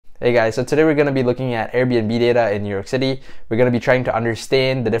Hey guys, so today we're going to be looking at Airbnb data in New York City. We're going to be trying to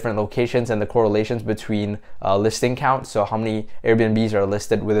understand the different locations and the correlations between listing count, so how many Airbnbs are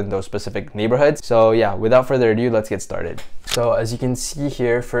listed within those specific neighborhoods. So yeah, without further ado, let's get started. So as you can see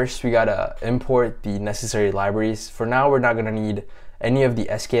here, first we got to import the necessary libraries. For now, we're not going to need any of the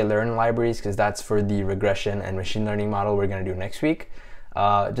sklearn libraries because that's for the regression and machine learning model we're going to do next week.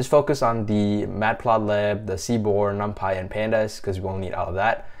 Just focus on the matplotlib, the seaborn, numpy, and pandas because we won't need all of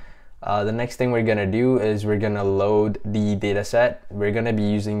that. The next thing we're gonna do is we're gonna load the data set. We're gonna be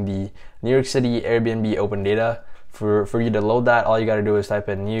using the New York City Airbnb open data. For you to load that, all you gotta do is type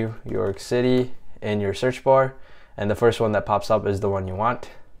in New York City in your search bar, and the first one that pops up is the one you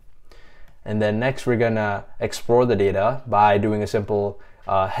want. And then next we're gonna explore the data by doing a simple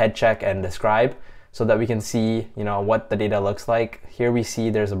head check and describe so that we can see what the data looks like. Here we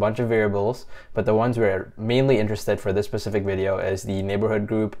see there's a bunch of variables, but the ones we're mainly interested for this specific video is the neighborhood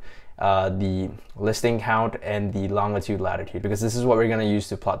group, the listing count, and the longitude latitude, because this is what we're going to use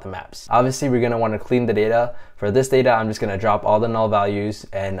to plot the maps. Obviously, we're going to want to clean the data. For this data, I'm just going to drop all the null values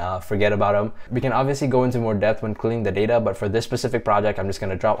and forget about them. We can obviously go into more depth when cleaning the data, but for this specific project, I'm just going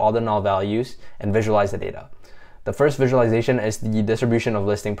to drop all the null values and visualize the data. The first visualization is the distribution of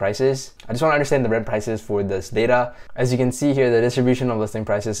listing prices. I just want to understand the rent prices for this data. As you can see here, the distribution of listing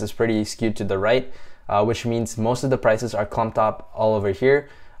prices is pretty skewed to the right, which means most of the prices are clumped up all over here.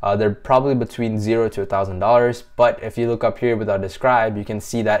 They're probably between $0 to $1,000, but if you look up here without describe, you can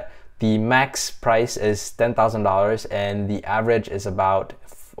see that the max price is $10,000 and the average is about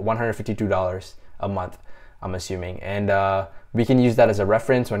 $152 a month, I'm assuming. And we can use that as a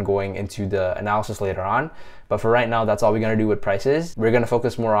reference when going into the analysis later on. But for right now, that's all we're gonna do with prices. We're gonna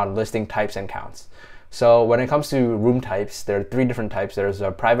focus more on listing types and counts. So when it comes to room types, there are three different types. There's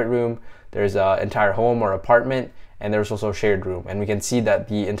a private room, there's an entire home or apartment, and there's also shared room. And we can see that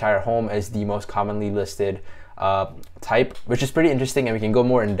the entire home is the most commonly listed type, which is pretty interesting, and we can go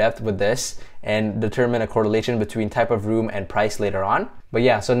more in depth with this and determine a correlation between type of room and price later on. But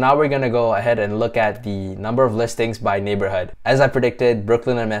yeah, so now we're gonna go ahead and look at the number of listings by neighborhood. As I predicted,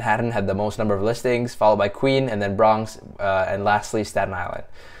 Brooklyn and Manhattan had the most number of listings, followed by Queen, and then Bronx, and lastly Staten Island.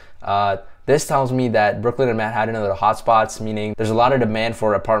 This tells me that Brooklyn and Manhattan are the hotspots, meaning there's a lot of demand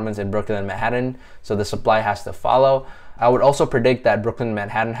for apartments in Brooklyn and Manhattan, so the supply has to follow. I would also predict that Brooklyn and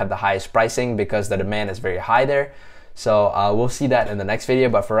Manhattan have the highest pricing because the demand is very high there. So we'll see that in the next video,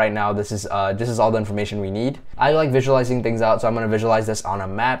 but for right now, this is all the information we need. I like visualizing things out, so I'm going to visualize this on a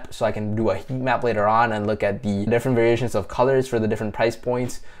map so I can do a heat map later on and look at the different variations of colors for the different price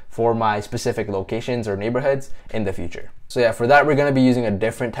points for my specific locations or neighborhoods in the future. So yeah, for that, we're going to be using a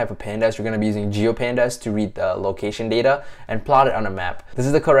different type of pandas. We're going to be using GeoPandas to read the location data and plot it on a map. This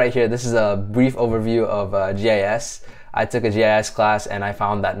is the code right here. This is a brief overview of GIS. I took a GIS class and I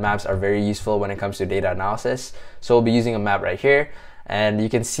found that maps are very useful when it comes to data analysis. So we'll be using a map right here. And you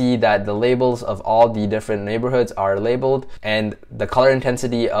can see that the labels of all the different neighborhoods are labeled and the color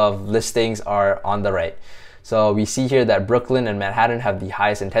intensity of listings are on the right. So we see here that Brooklyn and Manhattan have the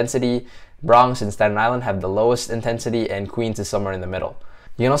highest intensity, Bronx and Staten Island have the lowest intensity, and Queens is somewhere in the middle.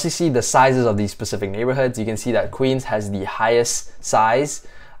 You can also see the sizes of these specific neighborhoods. You can see that Queens has the highest size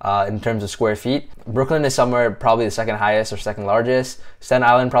in terms of square feet. Brooklyn is somewhere probably the second highest or second largest. Staten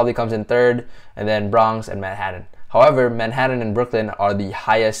Island probably comes in third, and then Bronx and Manhattan. However, Manhattan and Brooklyn are the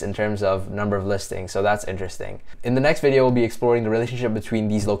highest in terms of number of listings, so that's interesting. In the next video, we'll be exploring the relationship between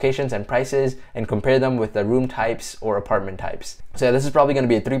these locations and prices and compare them with the room types or apartment types. So yeah, this is probably going to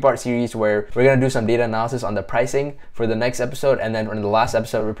be a three-part series where we're going to do some data analysis on the pricing for the next episode, and then in the last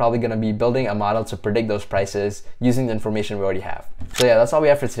episode, we're probably going to be building a model to predict those prices using the information we already have. So yeah, that's all we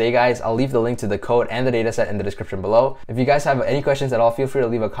have for today, guys. I'll leave the link to the code and the dataset in the description below. If you guys have any questions at all, feel free to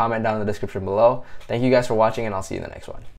leave a comment down in the description below. Thank you guys for watching, and I'll see you in the next one.